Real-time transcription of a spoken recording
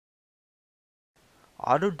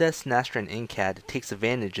Autodesk Nastran In-CAD takes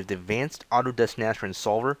advantage of the advanced Autodesk Nastran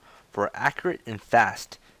solver for accurate and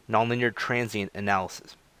fast nonlinear transient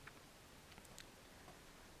analysis.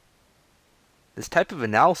 This type of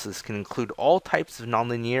analysis can include all types of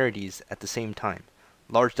nonlinearities at the same time,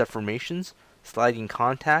 large deformations, sliding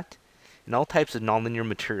contact, and all types of nonlinear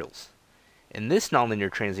materials. In this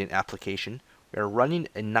nonlinear transient application, we are running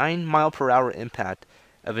a 9 mile per hour impact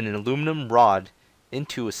of an aluminum rod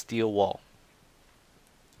into a steel wall.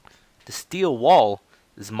 The steel wall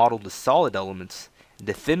is modeled with solid elements, and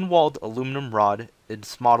the thin-walled aluminum rod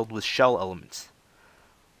is modeled with shell elements.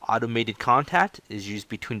 Automated contact is used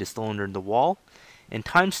between the cylinder and the wall, and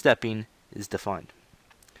time stepping is defined.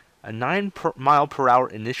 A 9 mile per hour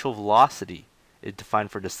initial velocity is defined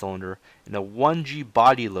for the cylinder, and a 1G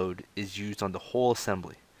body load is used on the whole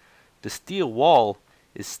assembly. The steel wall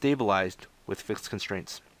is stabilized with fixed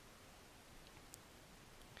constraints.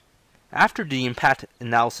 After the impact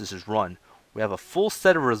analysis is run, we have a full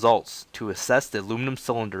set of results to assess the aluminum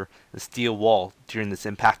cylinder and steel wall during this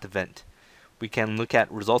impact event. We can look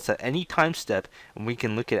at results at any time step, and we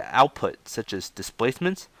can look at output such as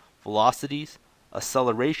displacements, velocities,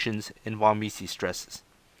 accelerations, and von Mises stresses.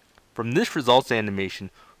 From this results animation,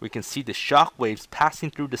 we can see the shock waves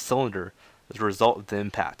passing through the cylinder as a result of the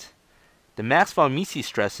impact. The max von Mises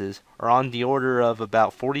stresses are on the order of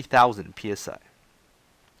about 40,000 psi.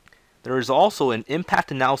 There is also an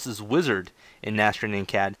impact analysis wizard in Nastran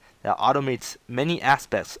In-CAD that automates many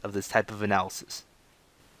aspects of this type of analysis.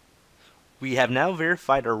 We have now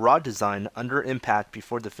verified our rod design under impact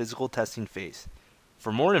before the physical testing phase.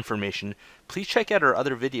 For more information, please check out our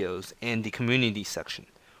other videos and the community section.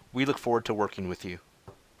 We look forward to working with you.